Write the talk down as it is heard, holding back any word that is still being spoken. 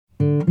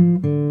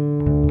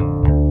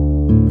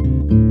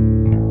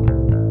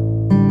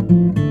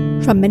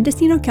From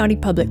Mendocino County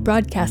Public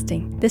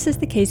Broadcasting, this is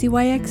the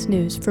KZYX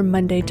News for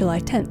Monday, July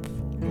 10th.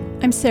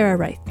 I'm Sarah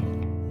Reith.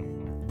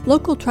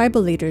 Local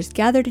tribal leaders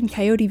gathered in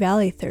Coyote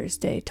Valley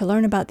Thursday to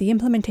learn about the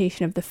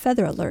implementation of the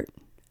Feather Alert,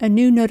 a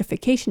new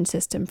notification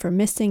system for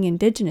missing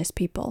Indigenous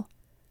people.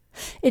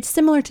 It's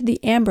similar to the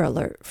Amber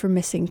Alert for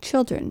missing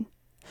children.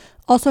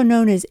 Also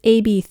known as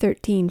AB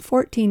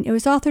 1314, it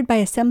was authored by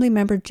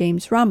Assemblymember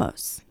James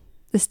Ramos.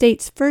 The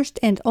state's first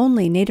and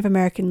only Native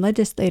American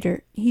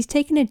legislator, he's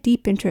taken a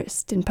deep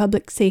interest in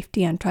public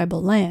safety on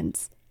tribal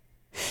lands.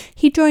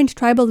 He joined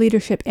tribal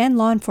leadership and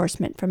law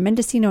enforcement from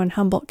Mendocino and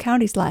Humboldt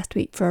counties last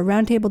week for a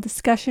roundtable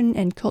discussion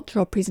and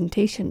cultural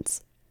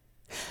presentations.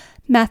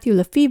 Matthew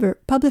Lefevre,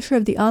 publisher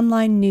of the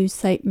online news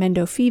site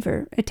Mendo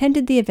Fever,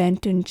 attended the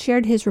event and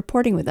shared his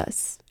reporting with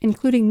us,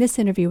 including this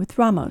interview with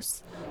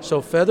Ramos.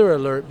 So Feather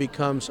Alert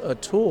becomes a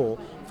tool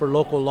for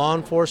local law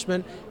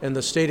enforcement and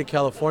the state of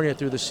California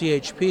through the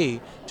CHP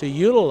to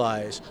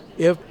utilize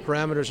if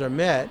parameters are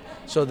met,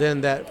 so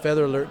then that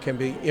Feather Alert can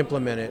be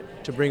implemented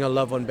to bring a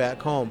loved one back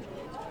home.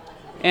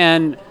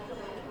 And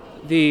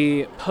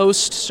the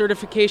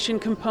post-certification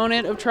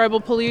component of tribal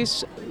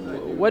police,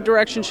 what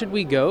direction should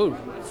we go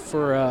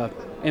for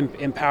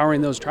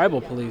empowering those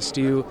tribal police?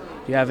 Do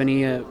you have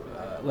any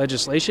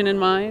legislation in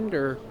mind?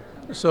 Or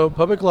So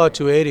Public Law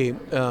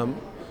 280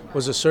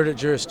 was asserted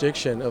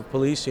jurisdiction of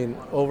policing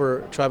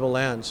over tribal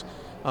lands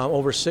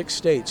over 6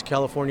 states.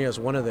 California is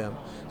one of them.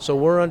 So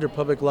we're under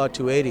Public Law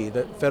 280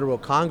 that federal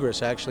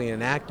Congress actually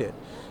enacted.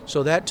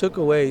 So that took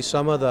away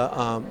some of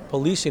the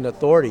policing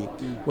authority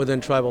within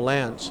tribal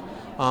lands.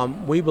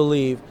 We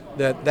believe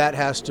that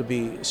has to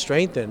be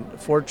strengthened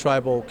for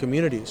tribal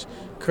communities.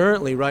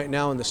 Currently, right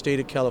now in the state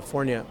of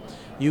California,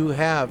 you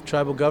have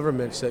tribal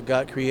governments that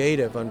got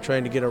creative on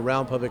trying to get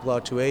around Public Law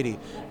 280.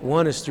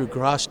 One is through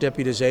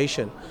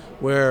cross-deputization,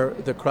 where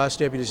the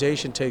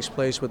cross-deputization takes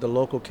place with the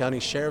local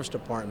county sheriff's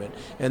department,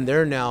 and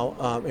they're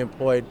now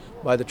employed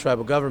by the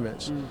tribal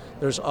governments.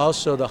 There's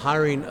also the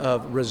hiring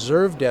of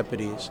reserve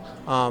deputies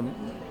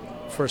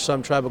for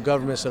some tribal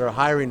governments that are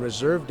hiring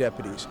reserve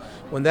deputies.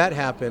 When that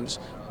happens,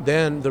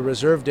 then the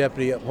reserve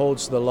deputy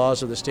upholds the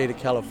laws of the state of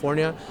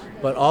California,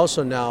 but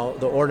also now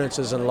the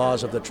ordinances and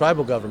laws of the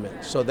tribal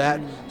government. So that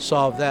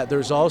solved that.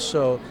 There's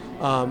also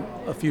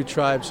a few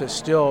tribes that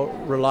still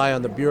rely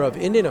on the Bureau of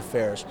Indian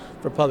Affairs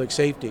for public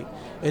safety.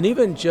 And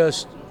even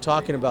just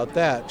talking about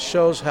that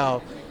shows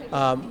how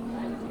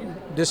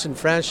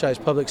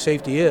disenfranchised public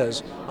safety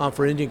is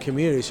for Indian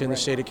communities in the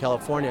state of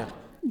California.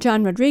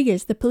 John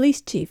Rodriguez, the police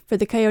chief for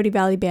the Coyote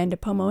Valley Band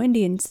of Pomo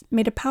Indians,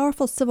 made a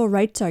powerful civil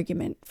rights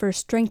argument for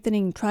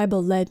strengthening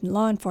tribal-led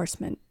law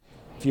enforcement.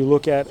 If you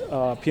look at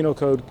Penal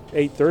Code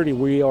 830,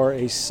 we are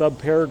a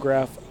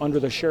subparagraph under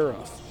the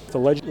sheriff. The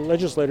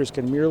legislators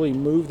can merely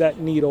move that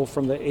needle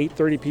from the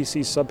 830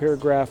 PC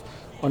subparagraph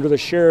under the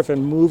sheriff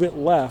and move it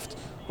left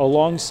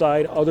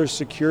alongside other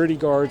security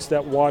guards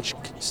that watch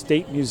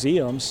state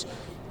museums.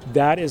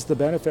 That is the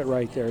benefit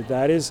right there.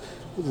 That is,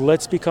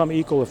 let's become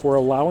equal. If we're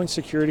allowing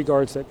security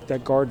guards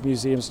that guard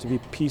museums to be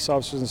peace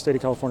officers in the state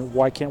of California,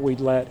 why can't we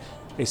let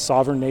a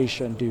sovereign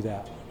nation do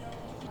that?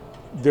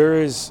 There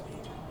is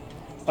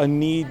a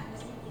need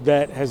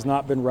that has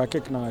not been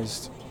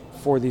recognized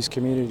for these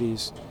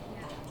communities.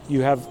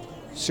 You have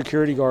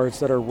security guards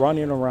that are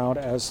running around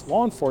as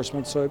law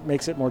enforcement, so it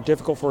makes it more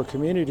difficult for a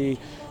community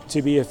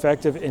to be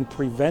effective in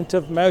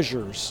preventive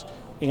measures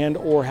and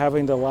or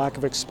having the lack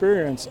of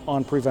experience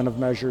on preventive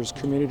measures,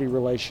 community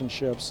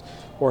relationships,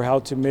 or how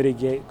to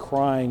mitigate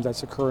crime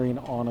that's occurring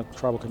on a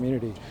tribal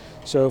community.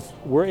 So if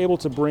we're able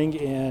to bring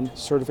in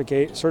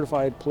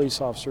certified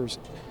police officers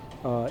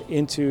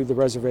into the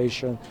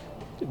reservation,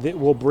 that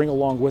will bring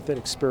along with it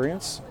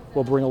experience,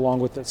 will bring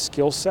along with it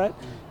skill set,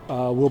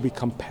 will be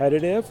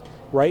competitive.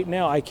 Right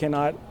now, I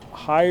cannot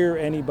hire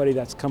anybody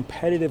that's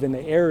competitive in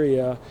the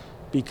area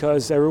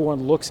because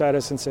everyone looks at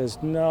us and says,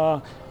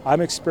 nah, I'm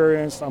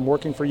experienced, I'm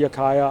working for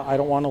Ukiah, I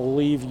don't want to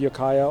leave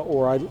Ukiah,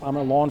 or I'm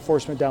a law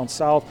enforcement down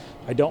south,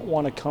 I don't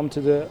want to come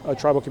to the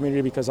tribal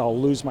community because I'll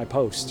lose my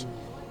post,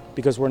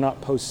 because we're not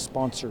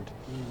post-sponsored,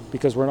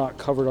 because we're not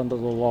covered under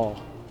the law.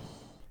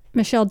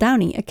 Michelle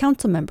Downey, a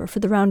council member for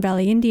the Round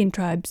Valley Indian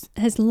Tribes,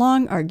 has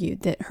long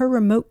argued that her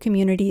remote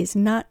community is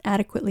not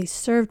adequately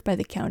served by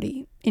the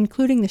county,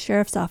 including the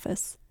sheriff's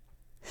office.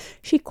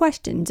 She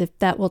questions if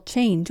that will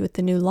change with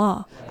the new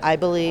law. I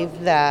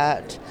believe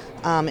that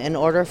in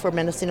order for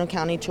Mendocino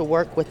County to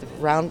work with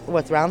Round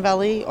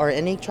Valley or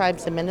any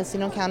tribes in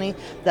Mendocino County,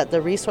 that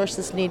the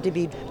resources need to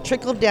be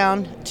trickled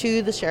down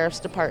to the Sheriff's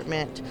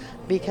Department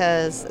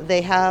because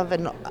they have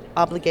an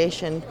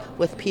obligation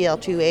with PL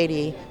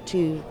 280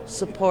 to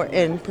support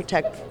and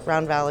protect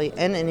Round Valley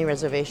and any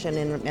reservation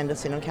in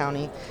Mendocino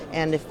County.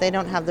 And if they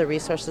don't have the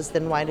resources,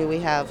 then why do we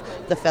have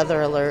the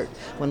Feather Alert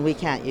when we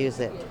can't use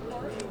it?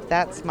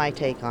 That's my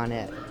take on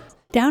it.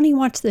 Downey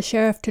wants the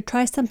sheriff to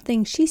try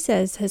something she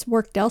says has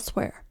worked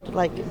elsewhere.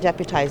 Like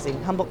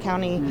deputizing. Humboldt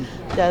County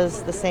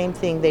does the same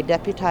thing. They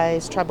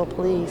deputize tribal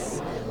police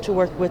to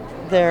work with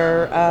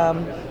their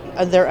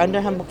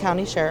under Humboldt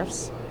County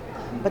sheriffs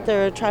but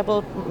they're a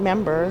tribal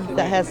member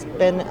that has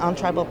been on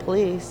tribal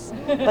police,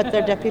 but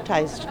they're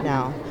deputized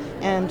now.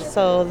 And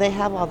so they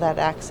have all that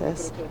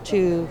access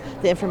to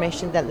the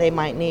information that they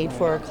might need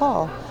for a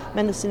call.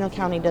 Mendocino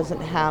County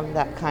doesn't have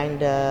that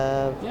kind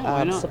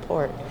of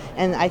support.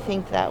 And I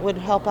think that would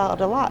help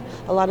out a lot.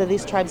 A lot of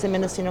these tribes in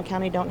Mendocino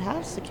County don't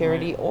have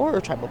security or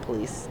tribal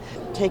police.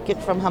 Take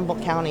it from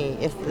Humboldt County.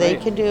 If they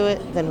can do it,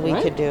 then we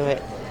could do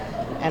it.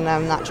 And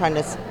I'm not trying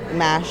to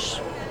smash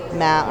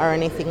Matt or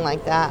anything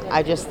like that.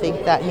 I just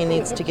think that he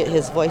needs to get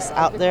his voice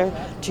out there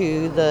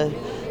to the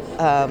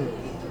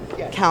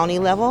county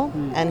level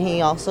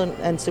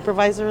and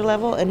supervisor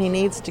level, and he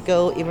needs to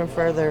go even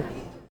further.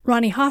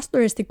 Ronnie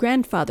Hostler is the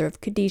grandfather of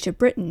Khadijah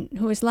Britton,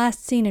 who was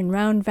last seen in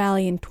Round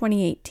Valley in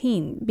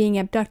 2018, being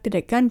abducted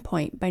at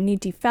gunpoint by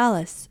Niji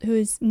Fallis, who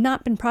has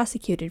not been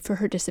prosecuted for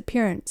her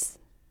disappearance.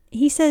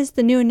 He says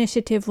the new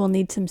initiative will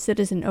need some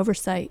citizen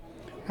oversight.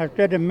 I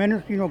said in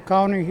Mendocino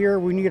County here,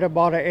 we need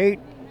about 8,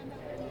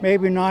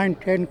 maybe 9,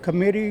 10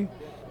 committee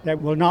that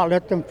will not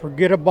let them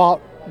forget about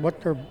what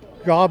their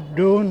job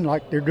doing,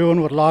 like they're doing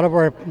with a lot of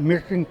our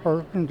missing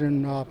persons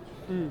and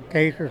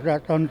cases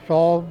that's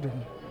unsolved.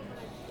 And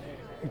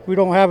if we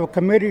don't have a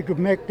committee to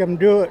make them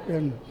do it,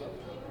 then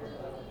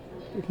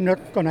it's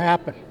not going to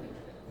happen.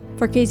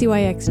 For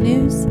KZYX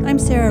News, I'm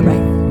Sarah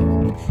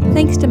Wright.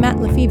 Thanks to Matt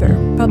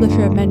Lefevre,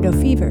 publisher of Mendo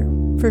Fever,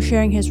 for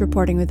sharing his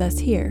reporting with us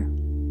here.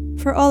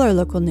 For all our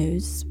local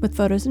news, with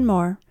photos and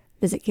more,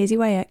 visit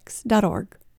kzyx.org.